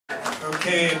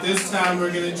Okay, at this time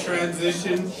we're going to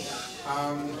transition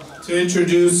to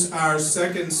introduce our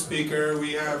second speaker.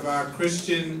 We have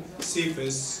Christian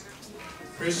Cephas.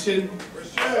 Christian's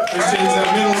a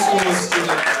middle school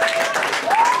student.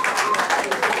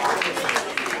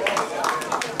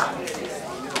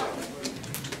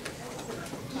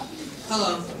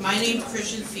 Hello, my name is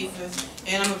Christian Cephas,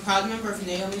 and I'm a proud member of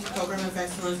Naomi's Program of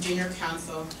Excellence Junior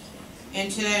Council. And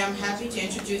today I'm happy to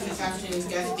introduce this afternoon's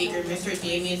guest speaker, Mr.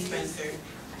 Damien Spencer.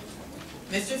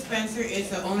 Mr. Spencer is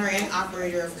the owner and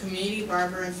operator of Community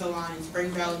Barber and Salon in Spring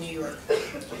Valley, New York.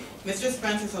 Mr.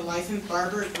 Spencer is a licensed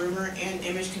barber, groomer, and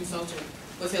image consultant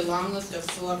with a long list of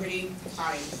celebrity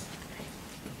clients.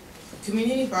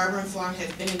 Community Barber and Salon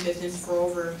has been in business for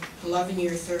over 11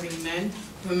 years, serving men,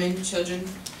 women, children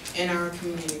in our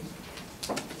community.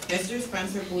 Mr.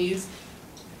 Spencer believes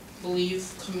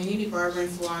Community Barber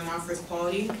and Salon offers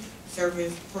quality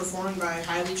service performed by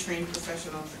highly trained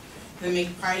professionals that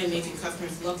make pride in making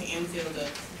customers look and feel good.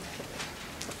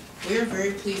 We are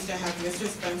very pleased to have Mr.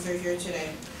 Spencer here today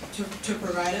to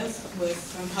provide us with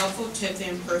some helpful tips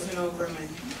and personal grooming.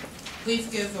 Please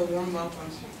give a warm welcome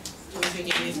to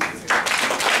Mr. Damien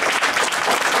Spencer.